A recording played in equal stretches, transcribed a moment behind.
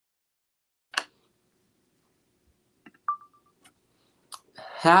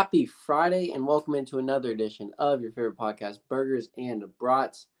Happy Friday and welcome into another edition of your favorite podcast, Burgers and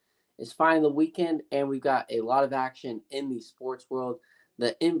Brats. It's finally the weekend and we've got a lot of action in the sports world.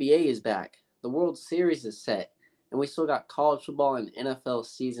 The NBA is back, the World Series is set, and we still got college football and NFL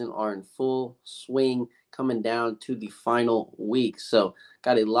season are in full swing coming down to the final week. So,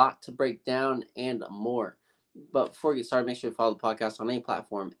 got a lot to break down and more. But before we get started, make sure to follow the podcast on any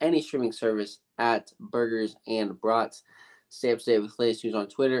platform, any streaming service at Burgers and Brats. Stay up to date with latest news on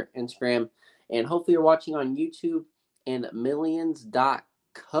Twitter, Instagram, and hopefully you're watching on YouTube and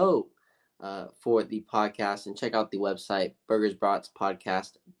millions.co for the podcast. And check out the website,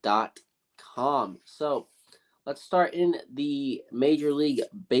 burgersbratspodcast.com. So let's start in the Major League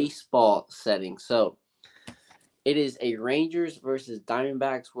Baseball setting. So it is a Rangers versus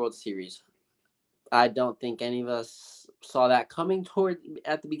Diamondbacks World Series. I don't think any of us saw that coming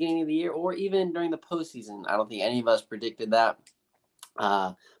at the beginning of the year or even during the postseason. I don't think any of us predicted that.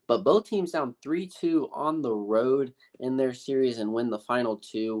 But both teams down 3-2 on the road in their series and win the final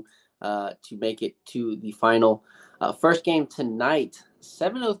two to make it to the final. First game tonight,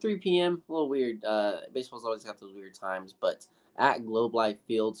 7:03 p.m. A little weird. Baseball's always got those weird times, but at Globe Life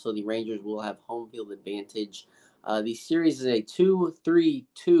Field, so the Rangers will have home field advantage. The series is a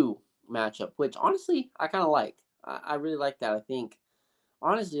 2-3-2 matchup, which honestly I kind of like. I really like that. I think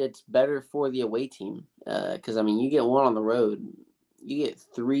honestly it's better for the away team because you get one on the road, you get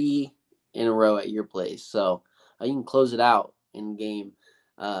three in a row at your place, so you can close it out in game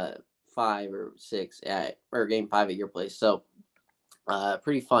 5 or 6 or game 5 at your place. So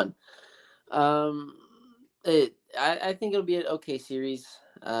pretty fun. I think it'll be an okay series.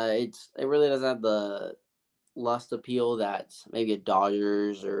 It really doesn't have the lust appeal that maybe a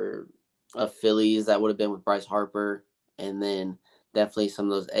Dodgers or a Phillies that would have been with Bryce Harper, and then definitely some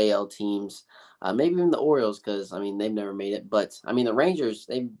of those AL teams, maybe even the Orioles because they've never made it. But the Rangers,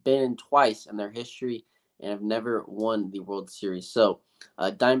 they've been in twice in their history and have never won the World Series. So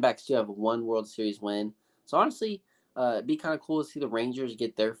Diamondbacks do have one World Series win. So honestly, it'd be kind of cool to see the Rangers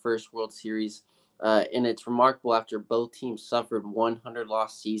get their first World Series. And it's remarkable after both teams suffered 100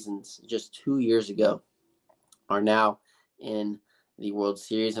 lost seasons just 2 years ago are now in the World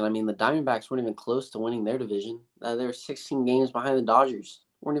Series. And the Diamondbacks weren't even close to winning their division. They're 16 games behind the Dodgers.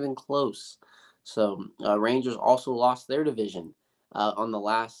 Weren't even close. So Rangers also lost their division on the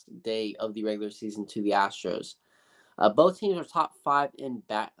last day of the regular season to the Astros. Both teams are top 5 in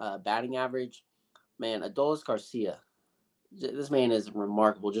batting average. Man, Adolis Garcia, this man is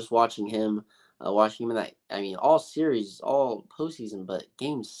remarkable. Just watching him in that, all series, all postseason, but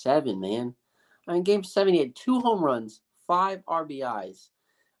Game 7, man. Game 7, he had 2 home runs, 5 RBIs.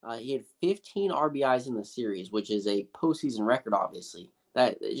 He had 15 RBIs in the series, which is a postseason record, obviously.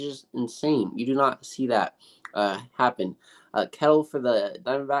 That is just insane. You do not see that happen. Kettle for the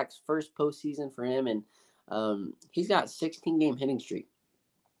Diamondbacks, first postseason for him, and he's got 16-game hitting streak,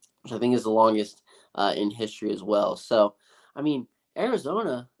 which I think is the longest in history as well. So,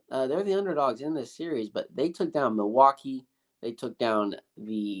 Arizona, they're the underdogs in this series, but they took down Milwaukee. They took down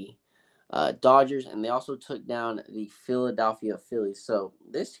the Dodgers, and they also took down the Philadelphia Phillies. So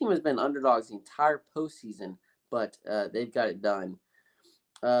this team has been underdogs the entire postseason, but they've got it done.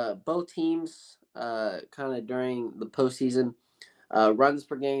 Both teams kind of during the postseason, runs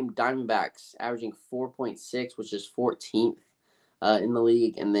per game, Diamondbacks averaging 4.6, which is 14th in the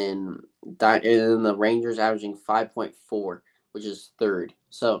league, and then the Rangers averaging 5.4, which is 3rd.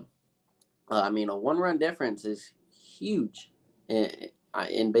 So, a one-run difference is huge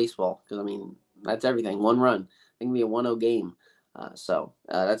in baseball because that's everything. One run, it can be a 1-0 game. So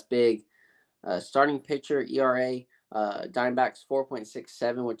that's big. Starting pitcher ERA, Diamondbacks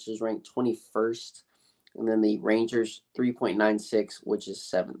 4.67, which is ranked 21st, and then the Rangers 3.96, which is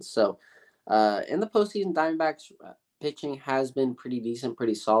 7th. So in the postseason, Diamondbacks pitching has been pretty decent,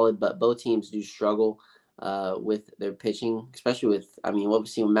 pretty solid, but both teams do struggle with their pitching, especially with what we've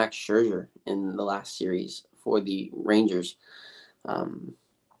seen with Max Scherzer in the last series for the Rangers.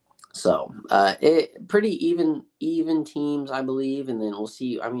 So it pretty even teams, I believe, and then we'll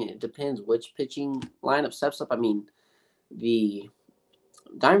see. It depends which pitching lineup steps up. The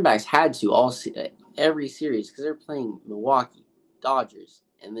Diamondbacks had to every series because they're playing Milwaukee, Dodgers,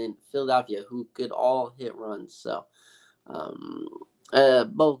 and then Philadelphia, who could all hit runs. So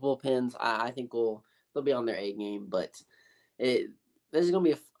both bullpens, I think they'll be on their A game, but this is gonna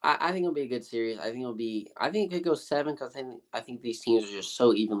be I think it'll be a good series. I think it could go 7 because I think these teams are just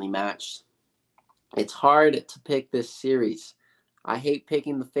so evenly matched. It's hard to pick this series. I hate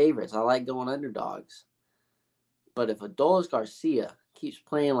picking the favorites. I like going underdogs. But if Adolis Garcia keeps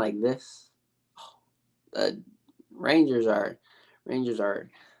playing like this, the Rangers are Rangers are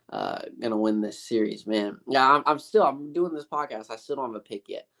gonna win this series, man. Yeah, I'm doing this podcast. I still don't have a pick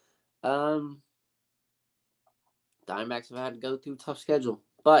yet. Diamondbacks have had to go through a tough schedule,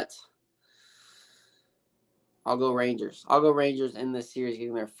 but I'll go Rangers. I'll go Rangers in this series,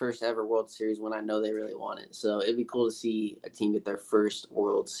 getting their first ever World Series when I know they really want it. So it'd be cool to see a team get their first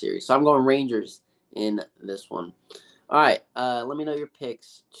World Series. So I'm going Rangers in this one. All right. Let me know your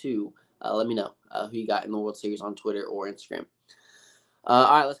picks too. Let me know who you got in the World Series on Twitter or Instagram.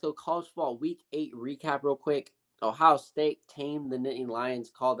 All right, let's go college football week 8 recap real quick. Ohio State tamed the Nittany Lions.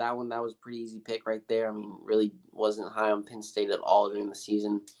 Called that one. That was a pretty easy pick right there. I mean, really wasn't high on Penn State at all during the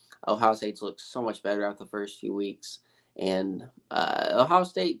season. Ohio State's looked so much better after the first few weeks. And Ohio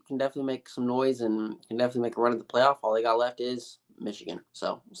State can definitely make some noise and can definitely make a run at the playoff. All they got left is Michigan.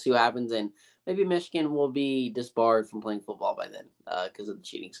 So we'll see what happens. And maybe Michigan will be disbarred from playing football by then because of the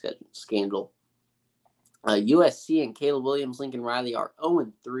cheating scandal. USC and Caleb Williams, Lincoln Riley are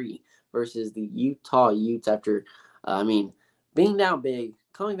 0-3 versus the Utah Utes after, being down big,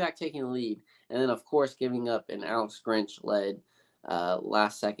 coming back, taking the lead, and then, of course, giving up an Alex Grinch-led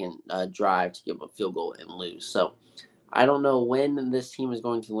last-second drive to give up a field goal and lose. So I don't know when this team is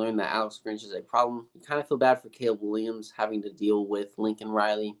going to learn that Alex Grinch is a problem. You kind of feel bad for Caleb Williams having to deal with Lincoln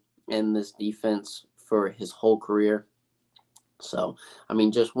Riley and this defense for his whole career. So,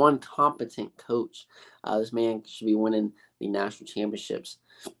 just one competent coach. This man should be winning the national championships.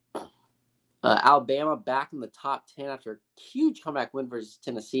 Alabama back in the top 10 after a huge comeback win versus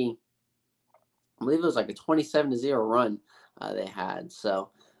Tennessee. I believe it was like a 27-0 run they had.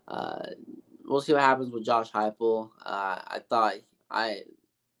 So, we'll see what happens with Josh Heupel. I thought I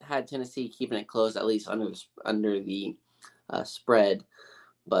had Tennessee keeping it close, at least under the spread.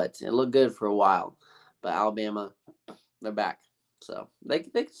 But it looked good for a while. But Alabama, they're back. So they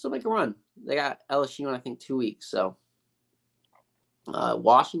can still make a run. They got LSU in, I think, 2 weeks. So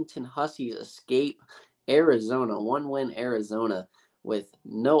Washington Huskies escape Arizona, 1-win Arizona with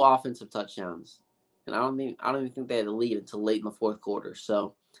no offensive touchdowns. And I don't even think they had a lead until late in the fourth quarter.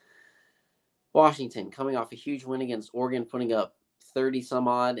 So Washington coming off a huge win against Oregon, putting up 30 some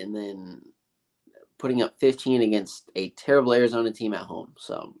odd, and then putting up 15 against a terrible Arizona team at home.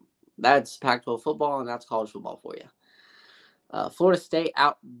 So that's Pac-12 football, and that's college football for you. Florida State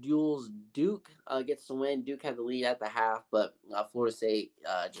outduels Duke, gets the win. Duke had the lead at the half, but Florida State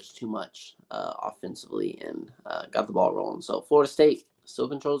just too much offensively and got the ball rolling. So Florida State still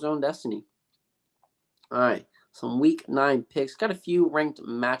controls their own destiny. All right, some Week 9 picks. Got a few ranked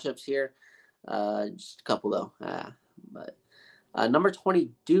matchups here. Just a couple, though. But number 20,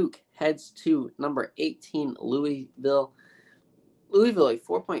 Duke heads to number 18, Louisville. Louisville, a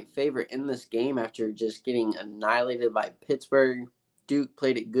 4-point favorite in this game after just getting annihilated by Pittsburgh. Duke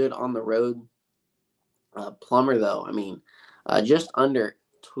played it good on the road. Plummer, though, just under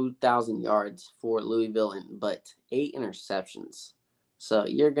 2,000 yards for Louisville, but 8 interceptions. So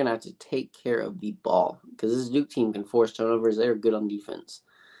you're going to have to take care of the ball because this Duke team can force turnovers. They're good on defense.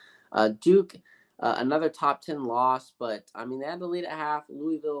 Duke, another top 10 loss, but they had the lead at half.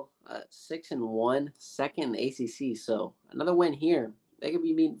 Louisville, 6-1, second in the ACC. So another win here. They could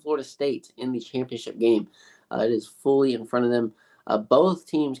be beating Florida State in the championship game. It is fully in front of them. Both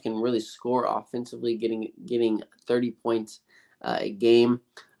teams can really score offensively, getting 30 points a game.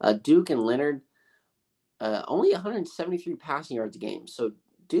 Duke and Leonard, only 173 passing yards a game. So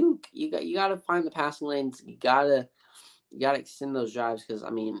Duke, you got to find the passing lanes. You gotta extend those drives because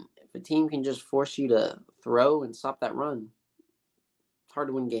if a team can just force you to throw and stop that run, it's hard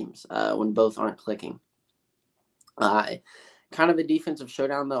to win games when both aren't clicking. Kind of a defensive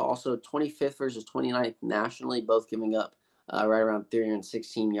showdown, though. Also, 25th versus 29th nationally, both giving up right around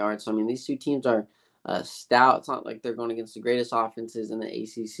 316 yards. So, these two teams are stout. It's not like they're going against the greatest offenses in the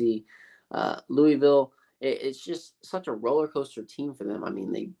ACC. Louisville, it's just such a roller coaster team for them.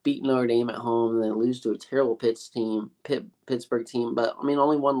 They beat Notre Dame at home, and then lose to a terrible Pittsburgh team. But,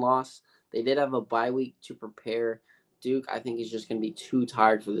 only one loss. They did have a bye week to prepare. Duke, I think, is just going to be too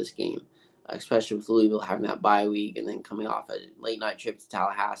tired for this game, especially with Louisville having that bye week and then coming off a late-night trip to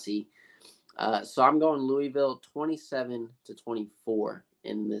Tallahassee. So I'm going Louisville 27-24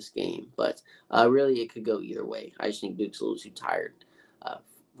 in this game. But really, it could go either way. I just think Duke's a little too tired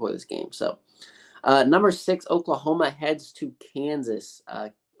for this game. So number 6, Oklahoma heads to Kansas.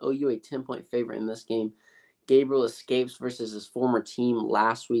 OU a 10-point favorite in this game. Gabriel escapes versus his former team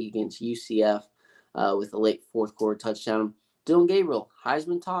last week against UCF with a late fourth quarter touchdown. Dylan Gabriel,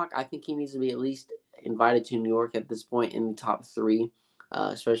 Heisman talk. I think he needs to be at least invited to New York at this point in the top 3,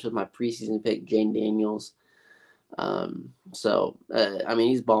 especially with my preseason pick, Jane Daniels. I mean,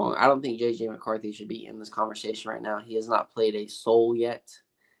 he's balling. I don't think J.J. McCarthy should be in this conversation right now. He has not played a soul yet,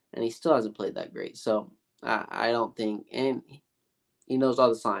 and he still hasn't played that great. So I don't think, and he knows all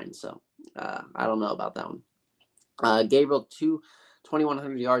the signs. So I don't know about that one. Gabriel,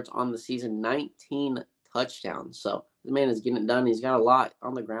 2,100 yards on the season, 19 touchdowns. So the man is getting it done. He's got a lot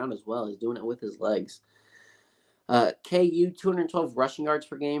on the ground as well. He's doing it with his legs. KU, 212 rushing yards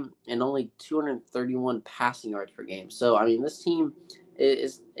per game and only 231 passing yards per game. So, I mean, this team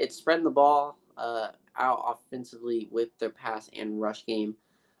it's spreading the ball out offensively with their pass and rush game.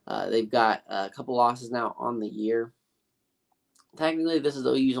 They've got a couple losses now on the year. Technically, this is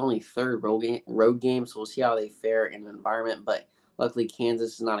OU's only third road game, so we'll see how they fare in the environment. But luckily,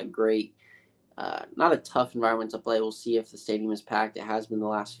 Kansas is not a tough environment to play. We'll see if the stadium is packed. It has been the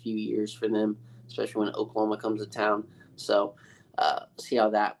last few years for them, especially when Oklahoma comes to town. So see how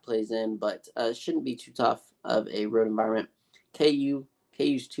that plays in. But it shouldn't be too tough of a road environment.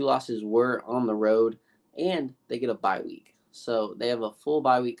 KU's two losses were on the road, and they get a bye week. So they have a full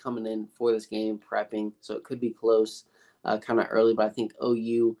bye week coming in for this game, prepping. So it could be close, kind of early. But I think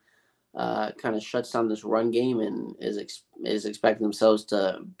OU kind of shuts down this run game and is expecting themselves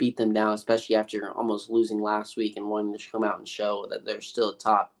to beat them down, especially after almost losing last week and wanting to come out and show that they're still a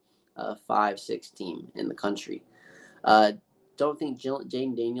top 5-6 team in the country. Uh, don't think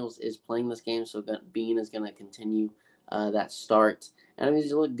Jaden Daniels is playing this game, so Bean is going to continue that start. And I mean,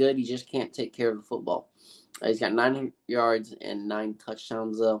 he's looked good. He just can't take care of the football. He's got 900 yards and 9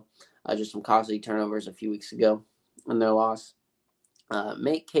 touchdowns, though. Just some costly turnovers a few weeks ago in their loss.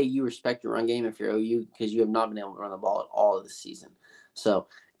 Make KU respect your run game if you're OU, because you have not been able to run the ball at all this season. So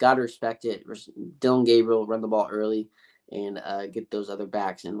got to respect it. Dylan Gabriel, run the ball early and get those other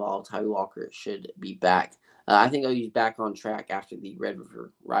backs involved. Tyree Walker should be back. I think OU's back on track after the Red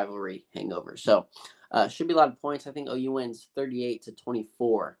River rivalry hangover. So should be a lot of points. I think OU wins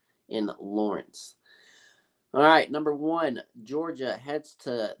 38-24 in Lawrence. All right, number 1, Georgia heads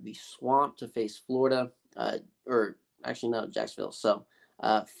to the Swamp to face Florida, or actually no, Jacksonville. So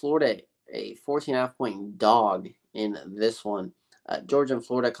Florida, a 14.5-point dog in this one. Georgia and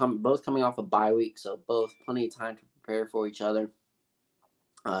Florida both coming off a bye week, so both plenty of time to prepare for each other.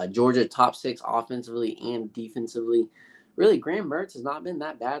 Georgia top 6 offensively and defensively. Really, Graham Mertz has not been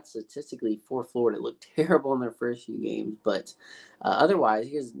that bad statistically for Florida. It looked terrible in their first few games, but otherwise,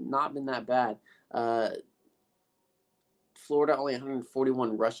 he has not been that bad. Florida only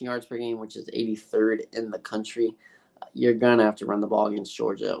 141 rushing yards per game, which is 83rd in the country. You're going to have to run the ball against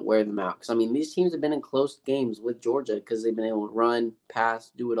Georgia, wear them out. Because, I mean, these teams have been in close games with Georgia because they've been able to run,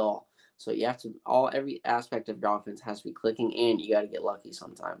 pass, do it all. So you have to, every aspect of your offense has to be clicking, and you got to get lucky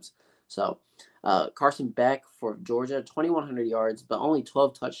sometimes. So Carson Beck for Georgia, 2,100 yards, but only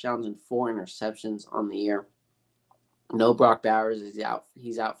 12 touchdowns and 4 interceptions on the year. No Brock Bowers is out.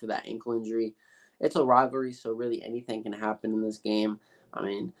 He's out for that ankle injury. It's a rivalry, so really anything can happen in this game. I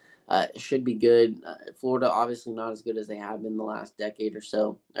mean, it should be good. Florida obviously not as good as they have been the last decade or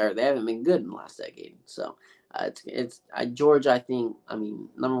so, or they haven't been good in the last decade. So it's Georgia. I think. I mean,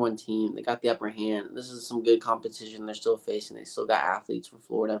 number 1 team. They got the upper hand. This is some good competition they're still facing. They still got athletes for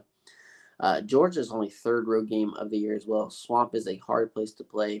Florida. Georgia's only 3rd road game of the year as well. Swamp is a hard place to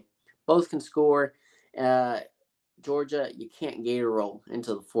play. Both can score. Georgia, you can't gator roll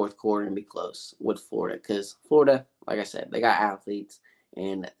into the 4th quarter and be close with Florida, because Florida, like I said, they got athletes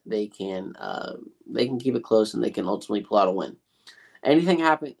and they can keep it close and they can ultimately pull out a win. Anything can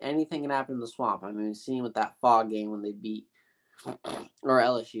happen in the Swamp. I mean, we've seen with that Fog game when they beat or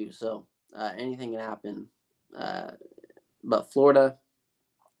LSU. So anything can happen. But Florida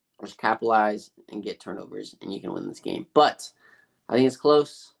just capitalize and get turnovers, and you can win this game. But I think it's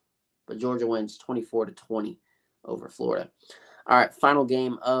close. But Georgia wins 24-20 over Florida. All right, final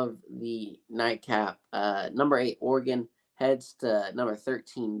game of the nightcap. Number 8, Oregon heads to number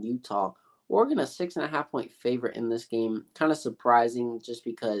 13, Utah. Oregon a 6.5-point favorite in this game. Kind of surprising, just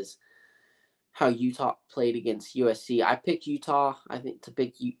because how Utah played against USC. I picked Utah, I think, to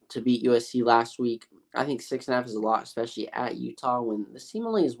beat USC last week. I think 6.5 is a lot, especially at Utah, when this team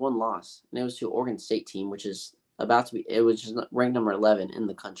only has 1 loss, and it was to an Oregon State team, which is it was just ranked number 11 in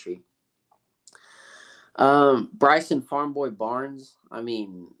the country. Bryson Farmboy Barnes, I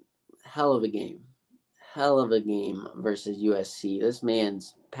mean, hell of a game versus USC. This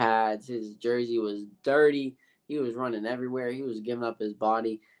man's pads, his jersey was dirty. He was running everywhere. He was giving up his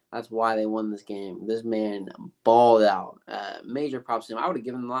body. That's why they won this game. This man balled out. Major props to him. I would have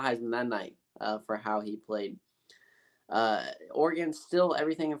given him the Heisman that night for how he played. Oregon still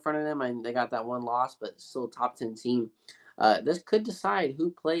everything in front of them. I mean, they got that 1 loss, but still a top 10 team. This could decide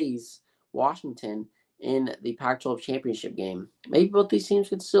who plays Washington in the Pac-12 championship game. Maybe both these teams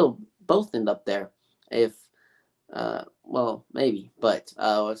could still both end up there if, well, maybe. But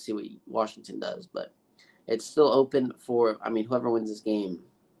let's see what Washington does. But it's still open for, I mean, whoever wins this game,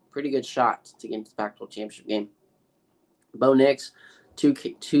 pretty good shot to get into the Pac-12 championship game. Bo Nix,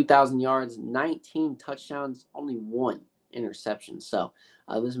 2,000 yards, 19 touchdowns, only one interception. So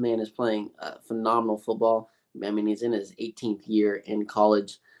this man is playing phenomenal football. I mean, he's in his 18th year in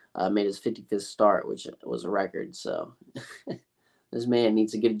college, made his 55th start, which was a record. So this man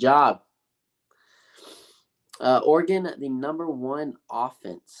needs to get a job. Oregon, the number one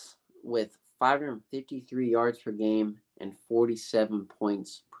offense with 553 yards per game and 47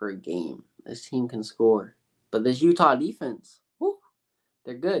 points per game. This team can score. But this Utah defense, whew,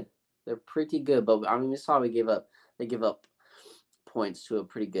 they're good. They're pretty good. But I mean, we saw they give up points to a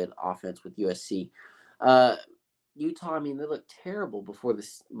pretty good offense with USC. Utah, I mean, they looked terrible before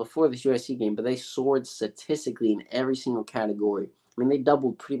this USC game, but they soared statistically in every single category. I mean, they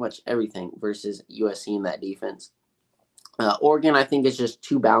doubled pretty much everything versus USC in that defense. Oregon, I think, is just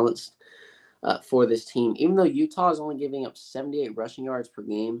too balanced for this team. Even though Utah is only giving up 78 rushing yards per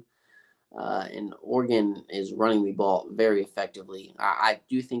game, and Oregon is running the ball very effectively. I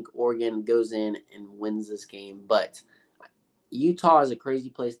do think Oregon goes in and wins this game, but Utah is a crazy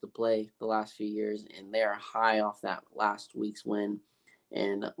place to play the last few years, and they're high off that last week's win.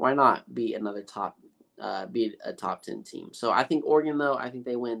 And why not be a top 10 team? So I think Oregon, though, I think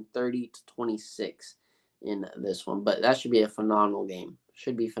they win 30-26 in this one, but that should be a phenomenal game.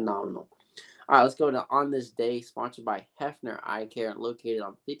 Should be phenomenal. All right, let's go to On This Day, sponsored by Hefner Eye Care, located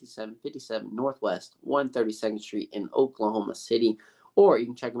on 5757 Northwest 132nd Street in Oklahoma City. Or you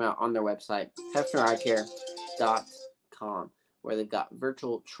can check them out on their website, hefnereyecare.com, where they've got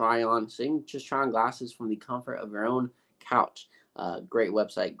virtual try-on. So you can just try on glasses from the comfort of your own couch. Great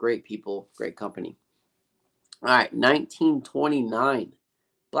website, great people, great company. All right, 1929,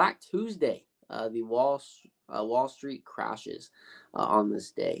 Black Tuesday. The Wall Street crashes on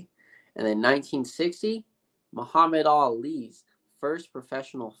this day. And then 1960, Muhammad Ali's first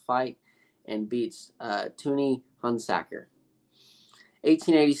professional fight and beats Tuni Hunsaker.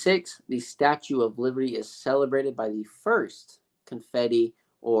 1886, the Statue of Liberty is celebrated by the first confetti,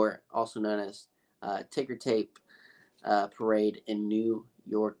 or also known as ticker tape parade in New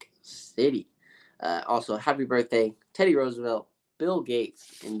York City. Also, happy birthday, Teddy Roosevelt, Bill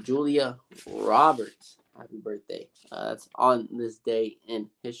Gates, and Julia Roberts. Happy birthday. That's on this day in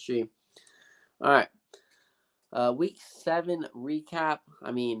history. All right. Week 7 recap.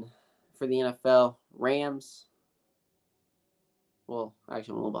 I mean, for the NFL, Rams. Well,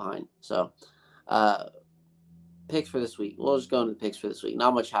 actually, I'm a little behind. So, picks for this week. We'll just go into the picks for this week.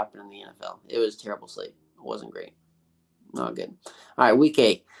 Not much happened in the NFL. It was a terrible slate. It wasn't great. Not good. All right, week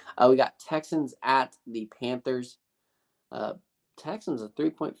 8. We got Texans at the Panthers. Texans a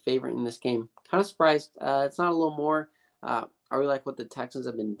 3-point favorite in this game. Kind of surprised. It's not a little more. I really like what the Texans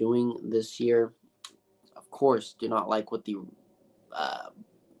have been doing this year. Of course, do not like what the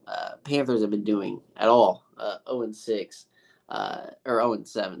Panthers have been doing at all. 0-6 or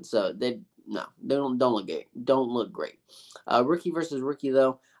 0-7. So they don't look great. Don't look great. Rookie versus rookie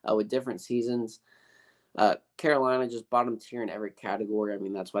though, with different seasons. Carolina just bottom tier in every category. I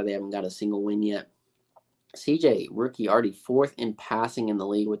mean, that's why they haven't got a single win yet. CJ, rookie, already 4th in passing in the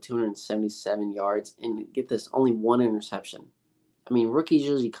league with 277 yards. And get this, only 1 interception. I mean, rookies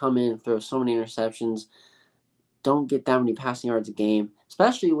usually come in and throw so many interceptions. Don't get that many passing yards a game,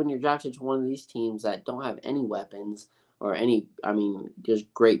 especially when you're drafted to one of these teams that don't have any weapons or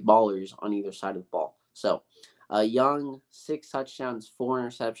just great ballers on either side of the ball. So, Young, 6 touchdowns, 4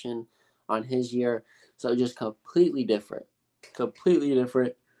 interception on his year. So just completely different. Completely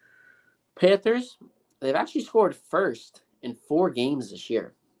different. Panthers, they've actually scored first in 4 games this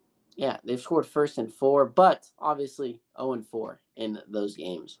year. Yeah, they've scored first in 4, but obviously 0-4 in those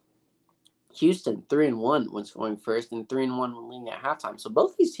games. Houston, 3-1 when scoring first and 3-1 when leading at halftime. So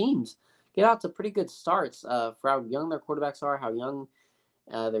both these teams get out to pretty good starts for how young their quarterbacks are, how young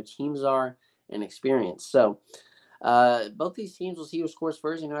their teams are, and experience. So both these teams will see who scores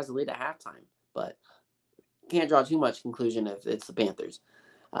first and who has the lead at halftime. But can't draw too much conclusion if it's the Panthers.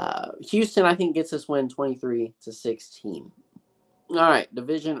 Houston, I think, gets this win 23-16. All right,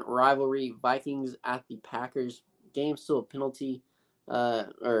 division rivalry, Vikings at the Packers. Game still a penalty,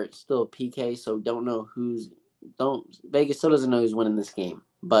 or still a PK, so Vegas still doesn't know who's winning this game,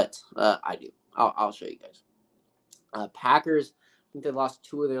 but I do. I'll show you guys. Packers, I think they lost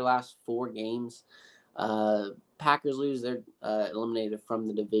 2 of their last 4 games. Packers lose, they're eliminated from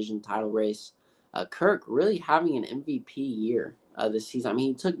the division title race. Kirk really having an MVP year this season. I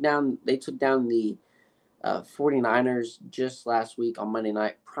mean, they took down the 49ers just last week on Monday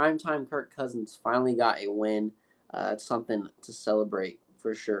night. Primetime Kirk Cousins finally got a win. It's something to celebrate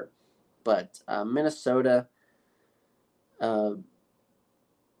for sure. But Minnesota, uh,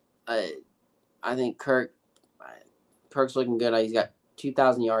 I, I think Kirk's looking good. He's got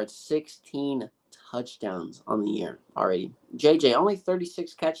 2,000 yards, 16 touchdowns on the year already. JJ only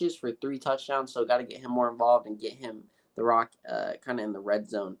 36 catches for 3 touchdowns, so got to get him more involved and get him the rock kind of in the red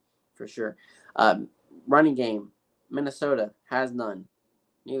zone for sure. Running game, Minnesota has none.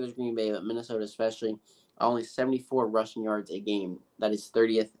 Neither is Green Bay, but Minnesota especially. Only 74 rushing yards a game. That is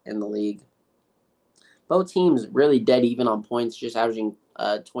 30th in the league. Both teams really dead even on points, just averaging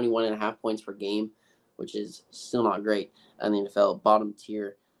 21.5 points per game, which is still not great in the NFL. Bottom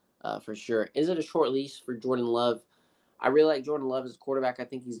tier for sure. Is it a short leash for Jordan Love? I really like Jordan Love as a quarterback. I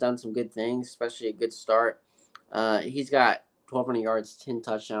think he's done some good things, especially a good start. He's got 1,200 yards, 10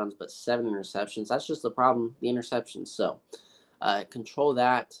 touchdowns, but 7 interceptions. That's just the problem, the interceptions. So control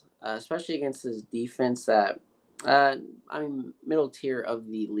that, especially against this defense that, middle tier of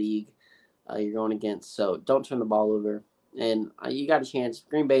the league you're going against. So don't turn the ball over. And you got a chance.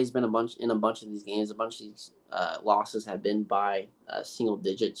 Green Bay's been in a bunch of these games. A bunch of these losses have been by single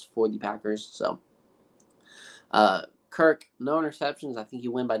digits for the Packers. So Kirk, no interceptions. I think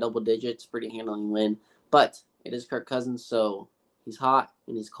you win by double digits. Pretty handling win. But it is Kirk Cousins, so he's hot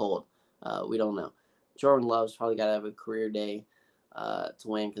and he's cold. We don't know. Jordan Love's probably got to have a career day to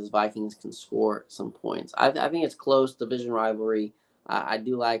win because Vikings can score some points. I think it's close, division rivalry. I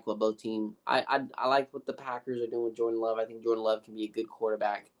do like what both teams. I like what the Packers are doing with Jordan Love. I think Jordan Love can be a good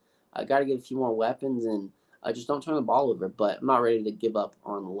quarterback. I got to get a few more weapons and just don't turn the ball over. But I'm not ready to give up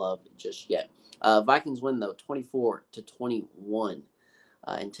on Love just yet. Vikings win though, 24-21,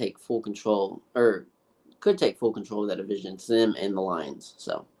 and take full control, or could take full control of that division. It's them and the Lions.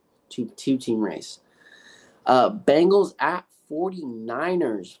 So two team race. Bengals at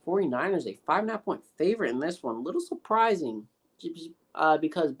 49ers. 49ers a 5.5 point favorite in this one. A little surprising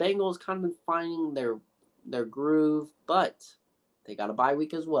because Bengals kind of been finding their groove, but they got a bye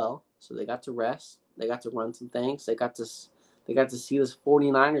week as well, so they got to rest. They got to run some things. They got to see this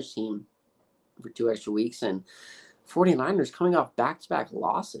 49ers team for 2 extra weeks, and 49ers coming off back-to-back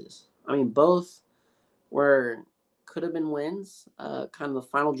losses. I mean, both could have been wins, kind of the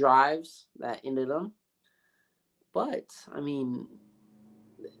final drives that ended them. But I mean,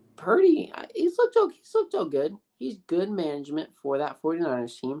 Purdy, he's looked good. He's good management for that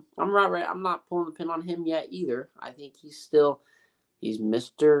 49ers team. I'm not pulling the pin on him yet either. I think he's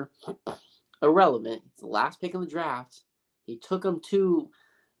Mr. Irrelevant. He's the last pick in the draft. He took him to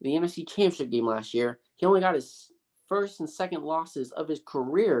the NFC Championship game last year. He only got his first and second losses of his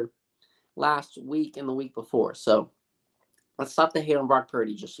career last week and the week before. So let's stop the hate on Brock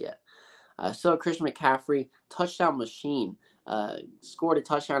Purdy just yet. So Christian McCaffrey, touchdown machine, scored a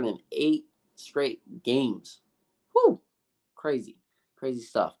touchdown in 8 straight games. Whoo, crazy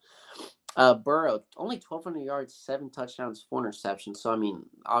stuff. Burrow, only 1,200 yards, 7 touchdowns, 4 interceptions. So I mean,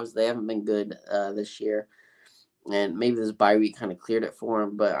 obviously they haven't been good this year, and maybe this bye week kind of cleared it for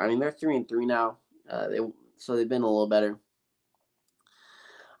them. But I mean, they're 3-3 now. They've been a little better.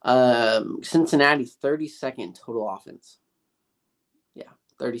 Cincinnati, 32nd total offense. Yeah,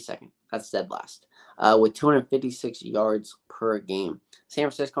 32nd. That's dead last. With 256 yards per game. San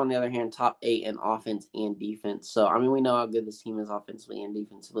Francisco, on the other hand, top 8 in offense and defense. So, I mean, we know how good this team is offensively and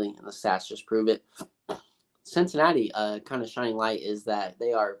defensively, and the stats just prove it. Cincinnati, kind of shining light is that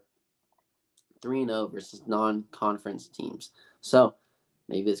they are 3-0 versus non-conference teams. So,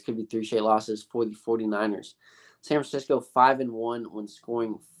 maybe this could be 3 straight losses for the 49ers. San Francisco, 5-1 when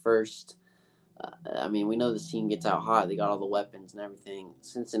scoring first. I mean, we know this team gets out hot. They got all the weapons and everything.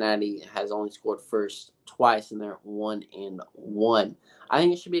 Cincinnati has only scored first twice, and they're 1-1. I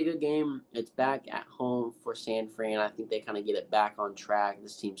think it should be a good game. It's back at home for San Fran. I think they kind of get it back on track.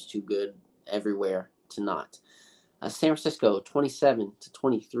 This team's too good everywhere to not. San Francisco,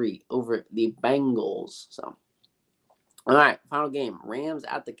 27-23 over the Bengals. So, all right, final game. Rams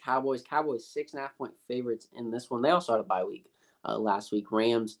at the Cowboys. Cowboys 6.5 point favorites in this one. They also had a bye week last week.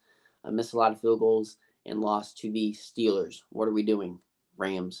 Rams missed a lot of field goals and lost to the Steelers. What are we doing,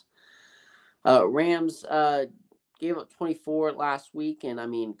 Rams? Rams gave up 24 last week, and I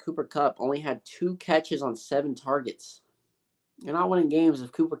mean, Cooper Kupp only had 2 catches on 7 targets. You're not winning games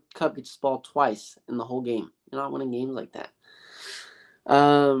if Cooper Kupp gets the ball twice in the whole game. You're not winning games like that.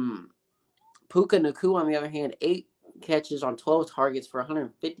 Puka Nacua, on the other hand, 8 catches on 12 targets for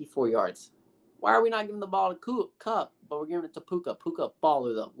 154 yards. Why are we not giving the ball to Kupp, but we're giving it to Puka? Puka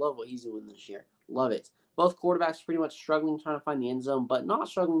baller, though. Love what he's doing this year. Love it. Both quarterbacks pretty much struggling trying to find the end zone, but not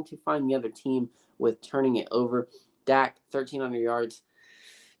struggling to find the other team with turning it over. Dak, 1,300 yards,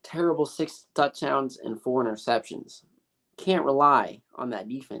 terrible 6 touchdowns and 4 interceptions. Can't rely on that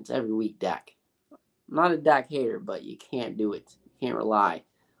defense every week, Dak. I'm not a Dak hater, but you can't do it. You can't rely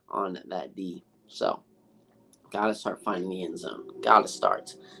on that D. So, gotta start finding the end zone. Gotta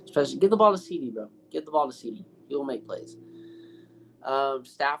start. Especially, give the ball to CD, bro. Give the ball to CD. He will make plays.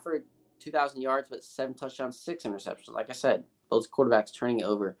 Stafford, 2,000 yards, but 7 touchdowns, 6 interceptions. Like I said, both quarterbacks turning it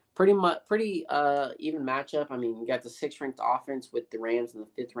over. Pretty even matchup. I mean, you got the 6th-ranked offense with the Rams and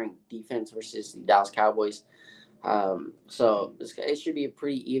the 5th-ranked defense versus the Dallas Cowboys. So it should be a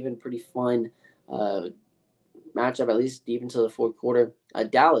pretty even, pretty fun matchup, at least deep into the fourth quarter.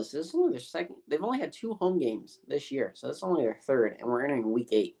 Dallas, this is only their second. They've only had 2 home games this year, so this is only their third, and we're entering week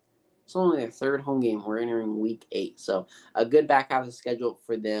 8. It's only their third home game. We're entering week 8, so a good back half of the schedule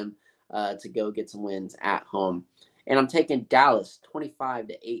for them to go get some wins at home. And I'm taking Dallas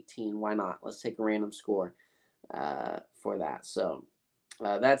 25-18. Why not? Let's take a random score for that. So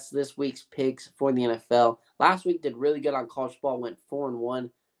that's this week's picks for the NFL. Last week did really good on college ball. Went 4-1.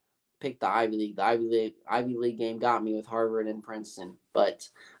 Picked the Ivy League. The Ivy League game got me with Harvard and Princeton, but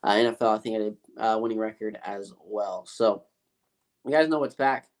NFL I think I did winning record as well. So you guys know what's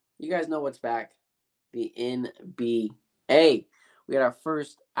back. The NBA. We had our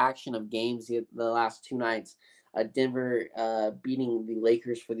first action of games the last 2 nights. Denver beating the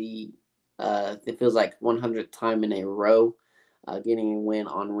Lakers for the it feels like 100th time in a row, getting a win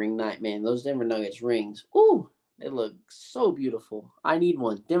on ring night. Man, those Denver Nuggets rings. Ooh. They look so beautiful. I need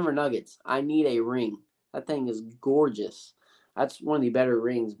one. Denver Nuggets. I need a ring. That thing is gorgeous. That's one of the better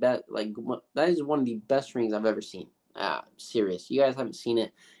rings. That is one of the best rings I've ever seen. Serious. You guys haven't seen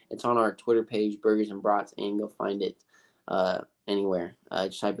it. It's on our Twitter page, Burgers and Brats, and go find it anywhere.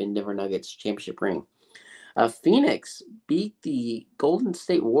 Just type in Denver Nuggets championship ring. Phoenix beat the Golden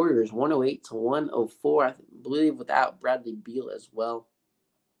State Warriors 108-104. I believe without Bradley Beal as well.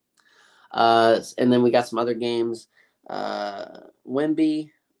 And then we got some other games.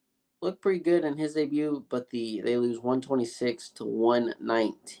 Wemby looked pretty good in his debut, but they lose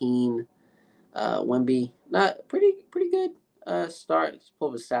 126-119. Wemby, not pretty good start. Let's pull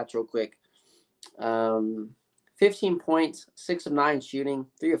up his stats real quick. 15 points, 6 of 9 shooting,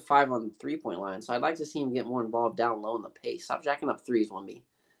 3 of 5 on the 3-point line. So I'd like to see him get more involved down low in the pace. Stop jacking up threes, Wemby.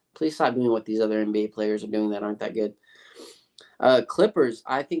 Please stop doing what these other NBA players are doing that aren't that good. Clippers,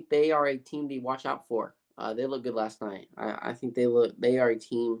 I think they are a team to watch out for. They looked good last night. I think they are a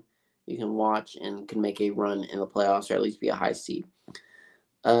team you can watch and can make a run in the playoffs or at least be a high seed.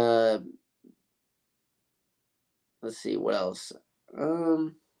 Let's see what else.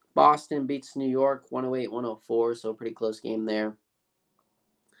 Boston beats New York 108-104, so a pretty close game there.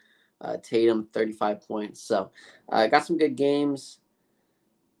 Tatum 35 points. So got some good games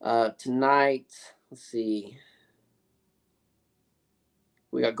tonight. Let's see.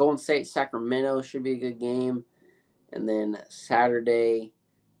 We got Golden State, Sacramento, should be a good game. And then Saturday,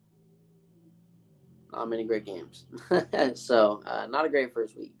 not many great games. So not a great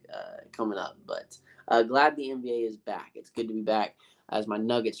first week coming up. But glad the NBA is back. It's good to be back as my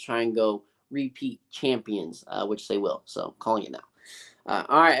Nuggets try and go repeat champions, which they will. So calling it now.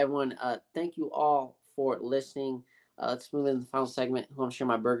 All right, everyone. Thank you all for listening. Let's move into the final segment. Who I'm sharing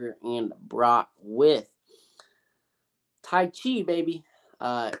my burger and brat with. Tai Chi, baby.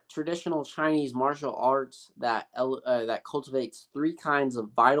 Traditional Chinese martial arts that cultivates 3 kinds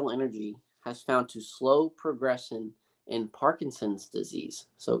of vital energy has found to slow progression in Parkinson's disease.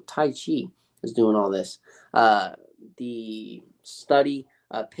 So Tai Chi is doing all this. The study,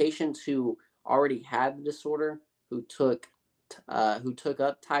 patients who already had the disorder who took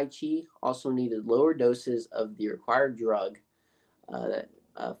up Tai Chi also needed lower doses of the required drug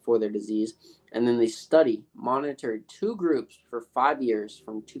for their disease. And then the study monitored 2 groups for 5 years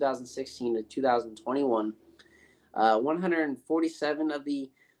from 2016 to 2021. 147 of the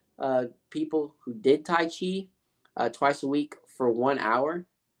people who did Tai Chi twice a week for 1 hour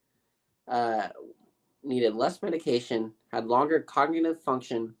needed less medication, had longer cognitive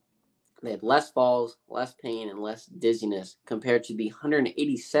function. They had less falls, less pain, and less dizziness compared to the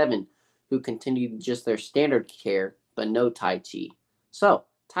 187 who continued just their standard care but no Tai Chi. So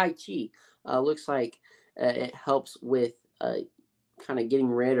Tai Chi looks like it helps with kind of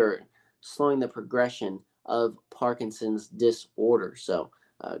getting rid or slowing the progression of Parkinson's disorder. So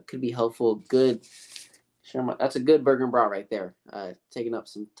could be helpful. Good. That's a good burger and bra right there. Taking up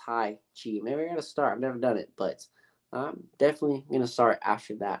some Tai Chi. Maybe I got to start. I've never done it, but I'm definitely going to start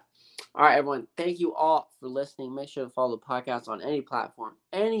after that. All right, everyone. Thank you all for listening. Make sure to follow the podcast on any platform,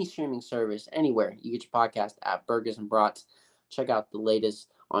 any streaming service, anywhere you get your podcast at Burgers and Brats. Check out the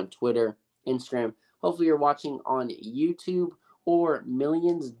latest on Twitter, Instagram. Hopefully, you're watching on YouTube or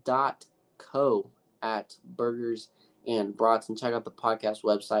millions.co at Burgers and Brats. And check out the podcast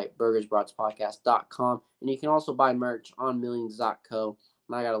website, burgersbratspodcast.com. And you can also buy merch on millions.co.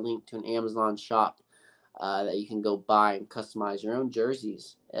 And I got a link to an Amazon shop that you can go buy and customize your own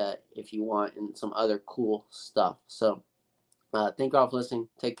jerseys if you want, and some other cool stuff. So thank you all for listening.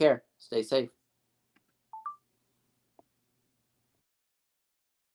 Take care. Stay safe.